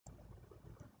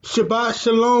Shabbat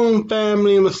Shalom,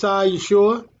 family and Messiah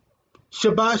Yeshua.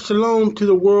 Shabbat Shalom to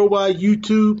the worldwide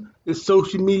YouTube and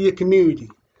social media community.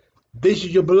 This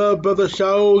is your beloved brother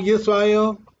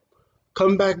ShaulYisrael,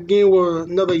 coming back again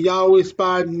with another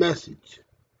Yahweh-inspired message.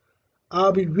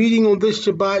 I'll be reading on this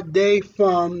Shabbat day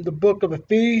from the book of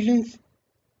Ephesians,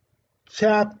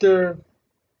 chapter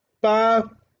 5,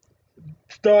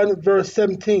 starting at verse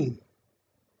 17.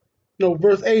 No,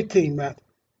 verse 18, rather.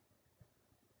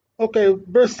 Okay,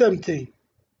 verse 17.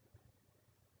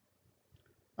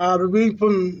 I'll be reading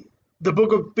from the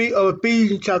book of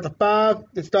Ephesians, chapter 5,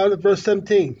 and starting at verse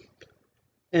 17.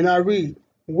 And I read,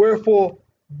 "Wherefore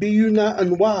be you not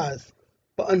unwise,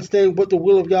 but understand what the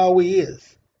will of Yahweh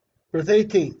is." Verse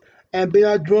 18. "And be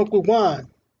not drunk with wine,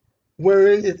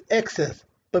 wherein is excess,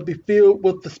 but be filled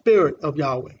with the Spirit of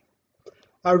Yahweh."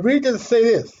 I read this to say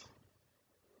this.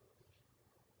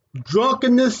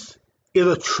 Drunkenness is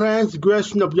a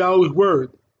transgression of Yahweh's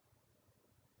word.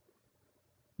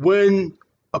 When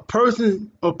a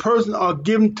person are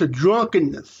given to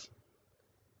drunkenness,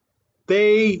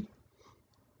 they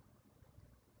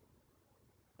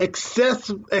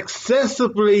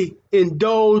excessively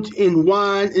indulge in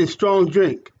wine and strong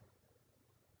drink.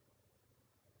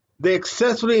 They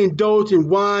excessively indulge in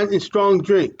wine and strong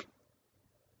drink.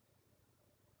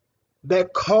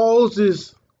 That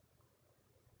causes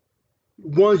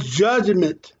one's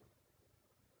judgment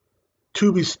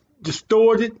to be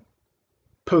distorted,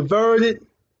 perverted,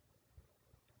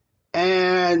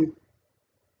 and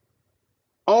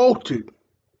altered,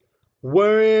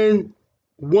 wherein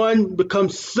one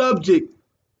becomes subject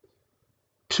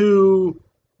to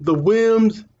the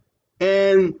whims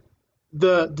and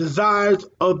the desires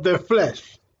of their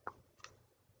flesh.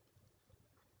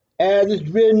 As is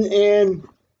written in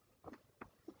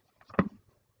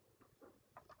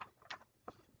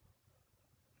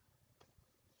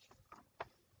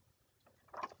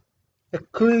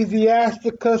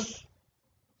Ecclesiasticus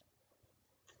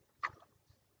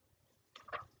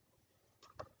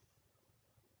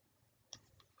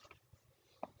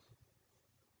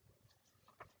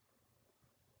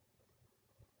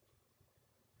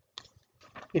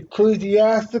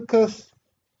Ecclesiasticus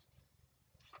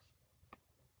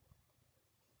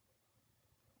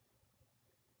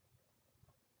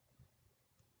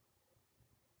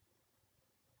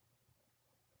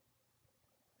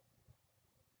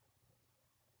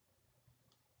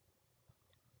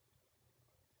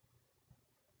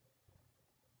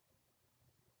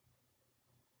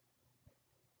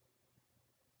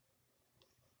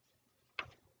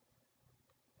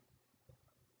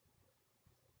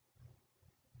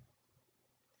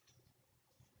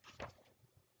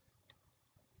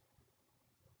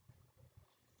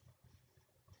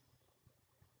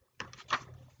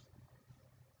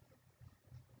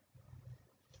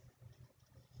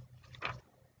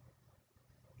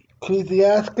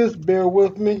Ecclesiasticus, bear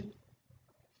with me.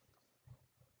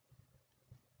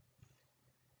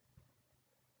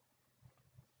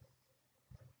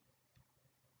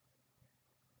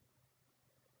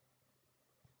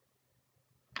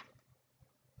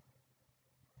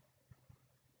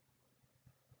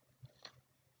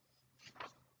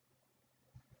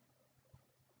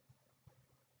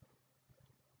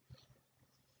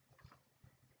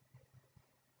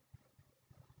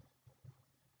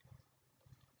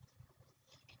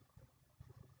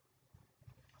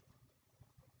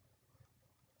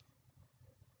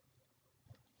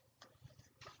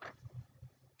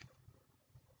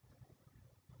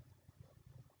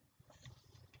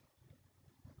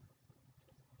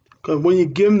 Because when you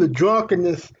give them the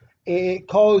drunkenness, it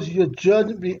causes your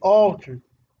judgment to be altered,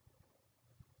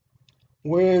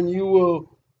 wherein you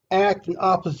will act in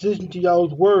opposition to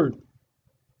Yahweh's word.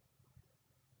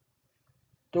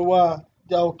 So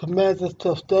Yahweh commands us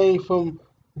to abstain from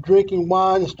drinking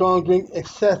wine and strong drink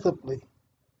excessively.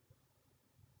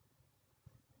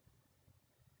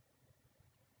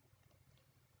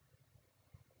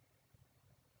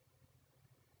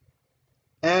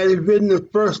 As is written in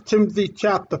 1 Timothy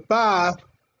chapter 5,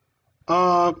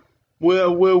 where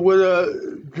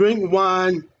drink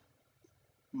wine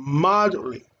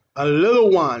moderately, a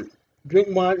little wine, drink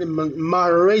wine in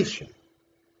moderation.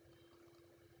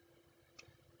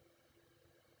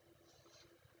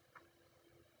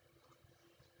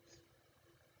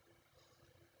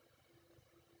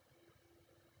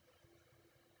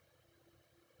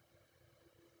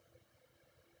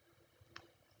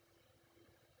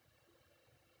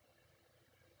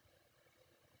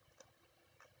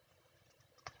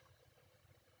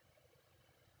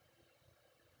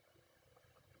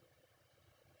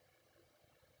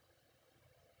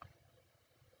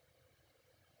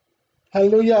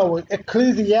 Hallelujah.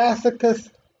 Ecclesiasticus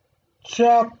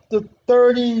chapter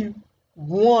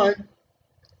 31,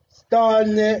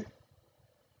 starting at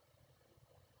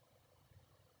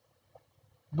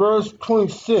verse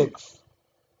 26.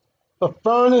 The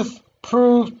furnace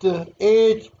proves the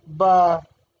edge by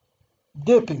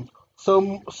dipping.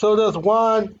 So does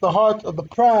wine the heart of the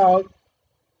proud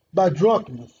by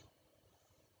drunkenness.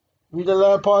 Read the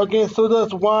last part again. So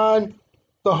does wine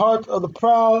the heart of the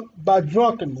proud by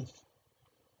drunkenness.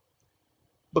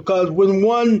 Because when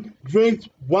one drinks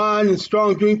wine and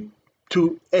strong drink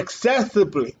too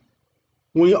excessively,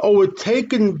 when you're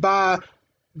overtaken by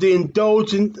the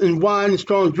indulgence in wine and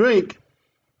strong drink,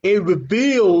 it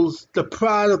reveals the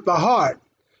pride of the heart.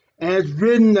 And it's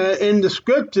written in the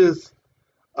scriptures,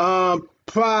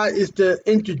 pride is the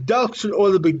introduction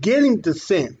or the beginning to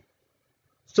sin.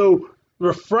 So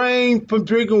refrain from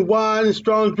drinking wine and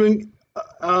strong drink,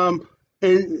 and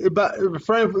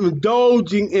refrain from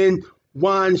indulging in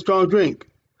wine and strong drink.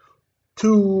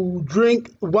 To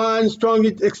drink wine and strong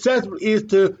drink excessively is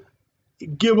to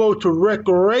give over to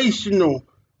recreational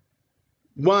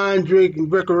wine drinking,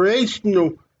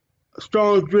 recreational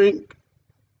strong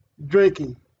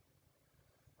drinking.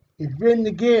 It's written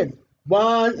again,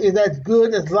 wine is as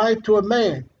good as life to a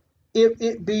man, if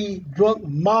it be drunk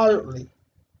moderately.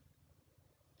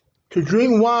 To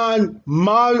drink wine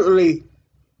moderately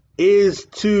is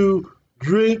to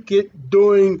drink it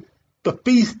during the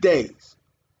feast days.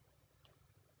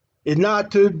 It's not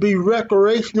to be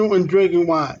recreational in drinking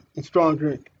wine and strong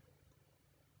drink.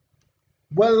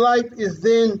 What life is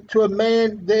then to a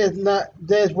man that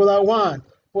is without wine,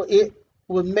 for it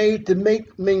was made to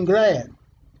make men glad.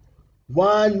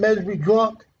 Wine makes me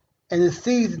drunk, and the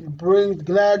season brings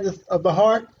gladness of the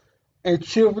heart and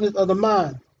cheerfulness of the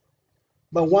mind.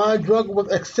 But wine drunk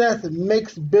with excess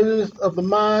makes bitterness of the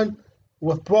mind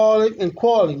with brawling and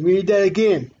quarreling. Read that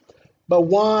again. But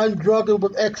wine drunken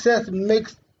with excess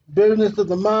makes bitterness of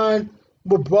the mind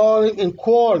with brawling and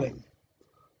quarreling.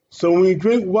 So when you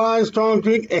drink wine, strong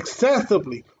drink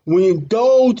excessively, when you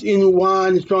indulge in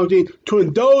wine and strong drink, to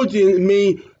indulge in it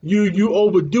means you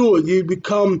overdo it. You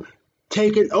become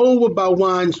taken over by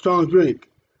wine and strong drink.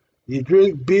 You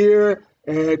drink beer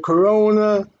and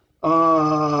Corona,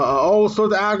 all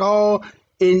sorts of alcohol,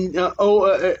 and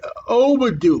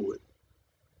overdo it.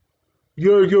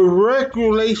 You're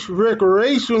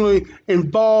recreationally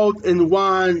involved in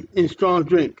wine and strong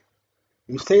drink.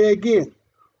 Let me say it again.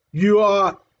 You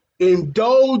are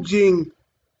indulging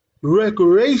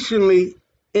recreationally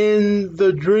in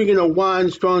the drinking of wine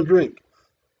and strong drink.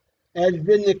 As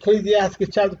written in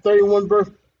Ecclesiasticus chapter 31, verse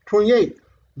 28.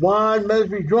 Wine makes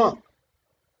me drunk,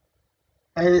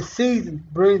 and its season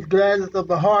brings gladness of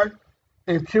the heart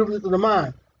and cheerfulness of the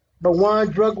mind. But wine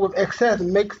drunk with excess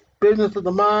makes bitterness of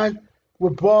the mind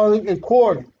with brawling and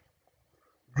quarreling.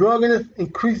 Drunkenness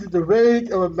increases the rage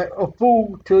of a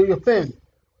fool till he offends.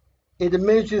 It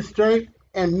diminishes strength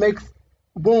and makes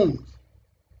wounds.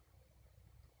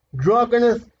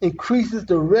 Drunkenness increases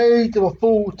the rage of a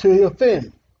fool till he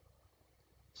offends.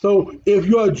 So if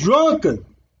you're drunken,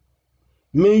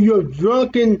 mean you're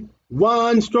drunken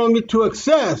wine stronger to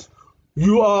excess,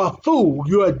 you are a fool.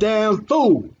 You're a damn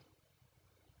fool.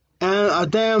 And a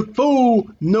damn fool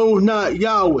knows not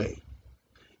Yahweh.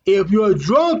 If you're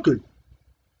drunken,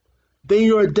 then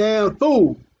you're a damn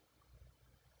fool,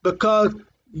 because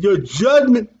your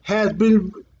judgment has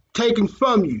been taken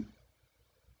from you.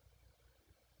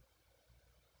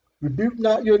 Rebuke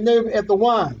not your neighbor at the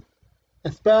wine,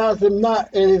 and despise him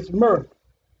not in his mirth.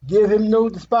 Give him no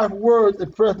despiteful words,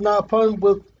 and press not upon him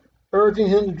with urging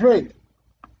him to drink.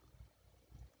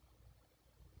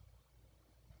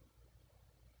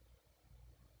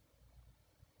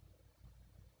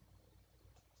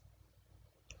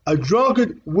 A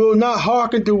drunkard will not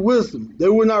hearken to wisdom. They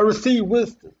will not receive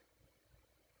wisdom.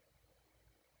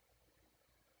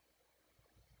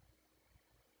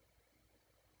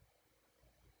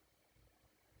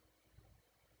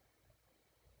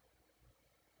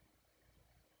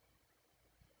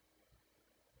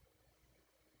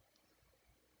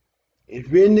 It's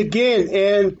written again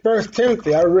in 1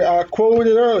 Timothy. I quoted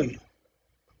it earlier.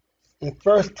 In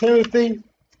 1 Timothy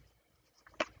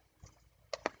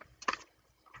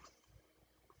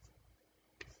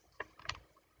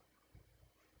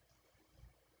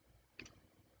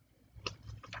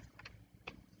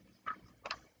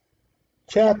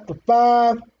chapter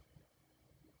 5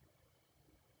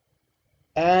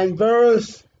 and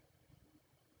verse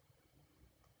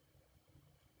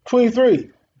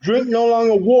 23. Drink no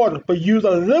longer water, but use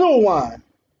a little wine.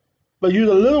 But use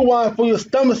a little wine for your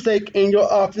stomach's sake and your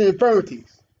often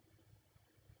infirmities.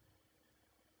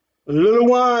 A little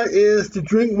wine is to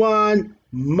drink wine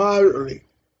moderately.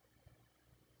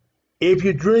 If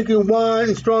you're drinking wine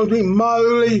and strong drink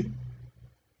moderately,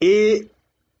 if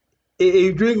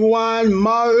you drink wine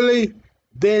moderately,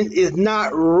 then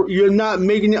you're not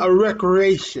making it a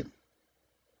recreation.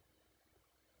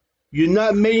 You're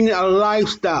not making it a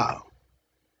lifestyle.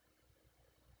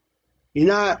 You're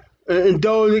not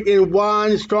indulging in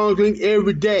wine and strong drink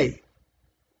every day.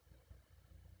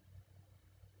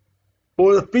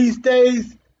 For the feast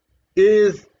days, it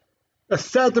is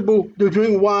acceptable to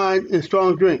drink wine and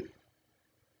strong drink.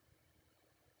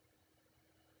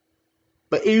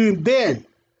 But even then,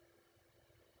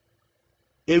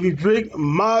 if you drink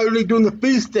moderately during the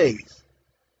feast days,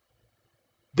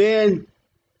 then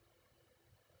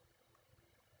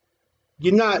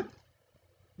you're not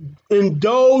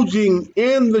indulging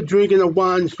in the drinking of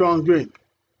wine and strong drink.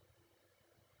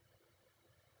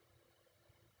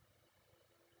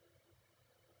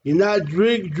 You're not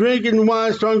drinking wine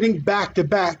and strong drink back to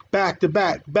back, back to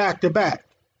back, back to back.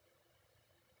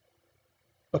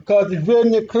 Because it's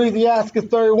written in Ecclesiastes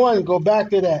 31. Go back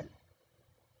to that.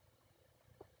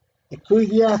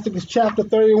 Ecclesiastes chapter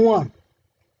 31.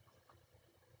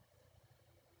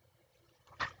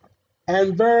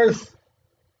 And verse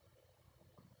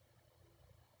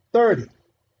 30.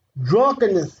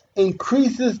 Drunkenness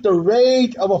increases the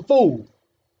rage of a fool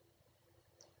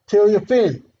till he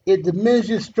offends. It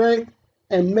diminishes strength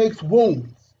and makes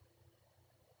wounds.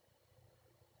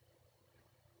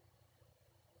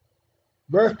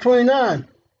 Verse 29.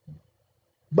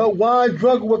 But wine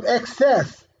drunk with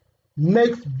excess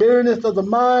makes bitterness of the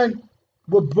mind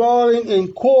with brawling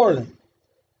and quarreling.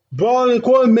 Brawling and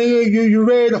quarreling means you're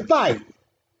ready to fight.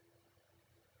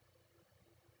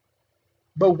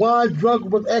 But wine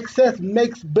drunk with excess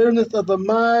makes bitterness of the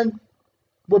mind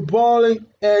with brawling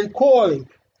and quarreling.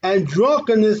 And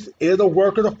drunkenness is a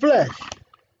work of the flesh.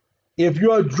 If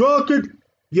you're a drunkard,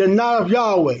 you're not of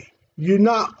Yahweh. You're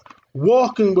not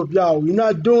walking with Yahweh. You're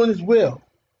not doing His will.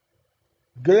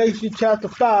 Galatians chapter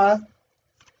 5.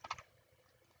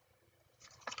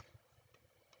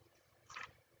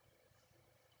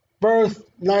 Verse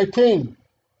 19.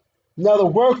 Now the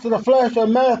works of the flesh are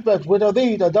manifest, which are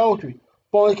these: adultery,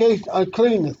 fornication,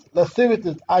 uncleanness,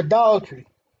 lasciviousness, idolatry,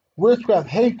 witchcraft,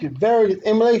 hatred, variance,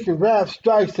 emulation, wrath,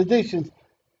 strife, seditions,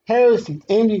 heresies,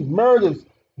 envy, murders,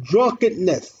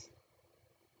 drunkenness.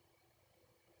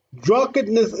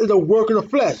 Drunkenness is a work of the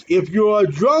flesh. If you're a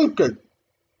drunkard,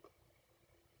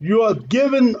 you are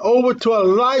given over to a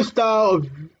lifestyle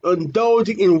of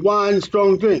indulging in wine and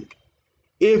strong drink.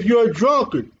 If you're a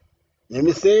drunkard, let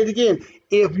me say it again.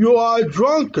 If you are a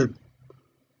drunkard,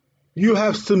 you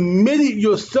have submitted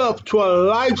yourself to a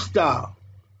lifestyle,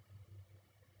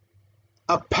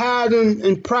 a pattern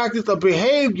and practice, a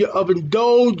behavior of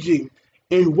indulging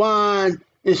in wine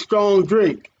and strong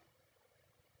drink.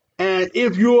 And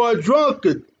if you are a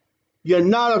drunkard, you're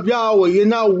not of Yahweh. You're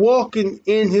not walking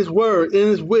in His word, in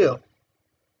His will.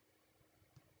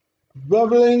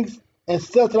 Revelings and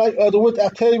such like other which I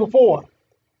tell you before,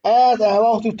 as I have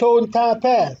also told in time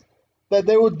past, that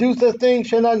they will do such things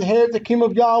shall not inherit the kingdom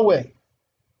of Yahweh.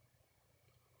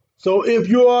 So if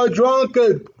you are a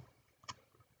drunkard,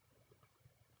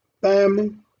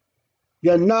 family,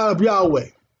 you're not of Yahweh.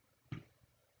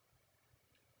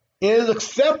 It is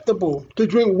acceptable to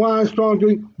drink wine, strong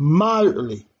drink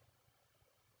moderately.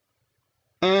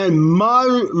 And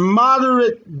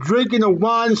moderate drinking of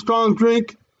wine and strong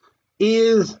drink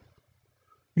is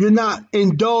you're not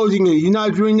indulging in it. You're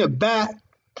not drinking it back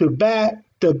to back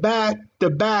to back to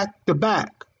back to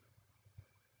back.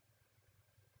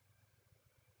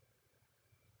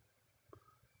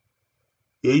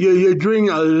 You're drinking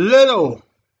a little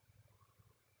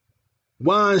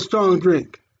wine, strong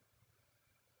drink.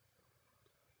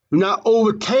 You're not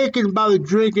overtaken by the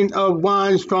drinking of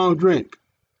wine, strong drink.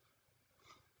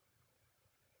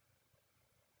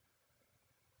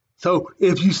 So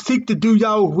if you seek to do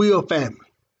Yahweh's will, family,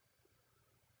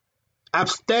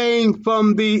 abstain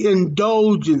from the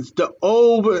indulgence, the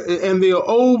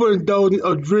overindulgence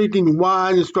of drinking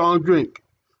wine and strong drink.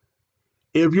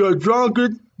 If you're a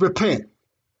drunkard, repent.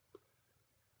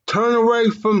 Turn away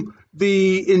from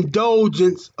the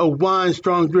indulgence of wine and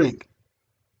strong drink.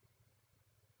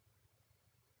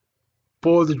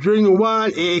 For the drinking of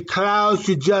wine, it clouds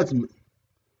your judgment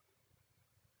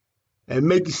and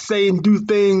make you say and do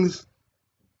things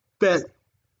that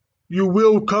you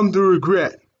will come to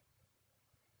regret,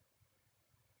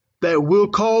 that will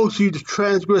cause you to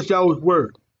transgress Yahweh's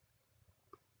word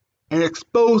and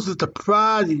exposes the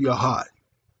pride of your heart.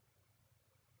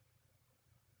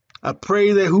 I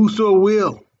pray that whoso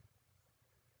will,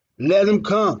 let him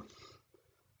come.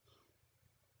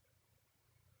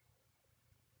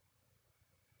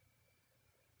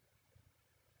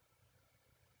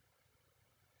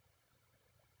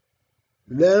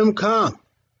 Let them come.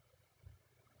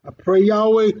 I pray,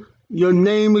 Yahweh, your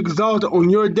name exalted on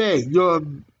your day, your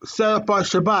set apart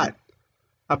Shabbat.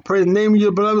 I pray the name of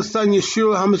your beloved Son,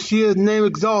 Yeshua HaMashiach's name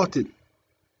exalted.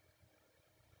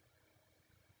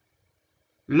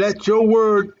 Let your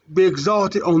word be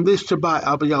exalted on this Shabbat,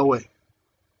 Abba Yahweh.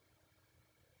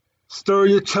 Stir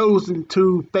your chosen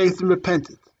to faith and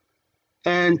repentance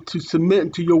and to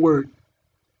submit to your word.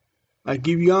 I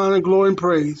give you honor, glory, and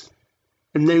praise.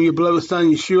 In the name of your beloved Son,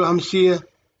 Yeshua HaMashiach.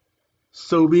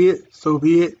 So be it, so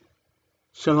be it.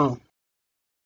 Shalom.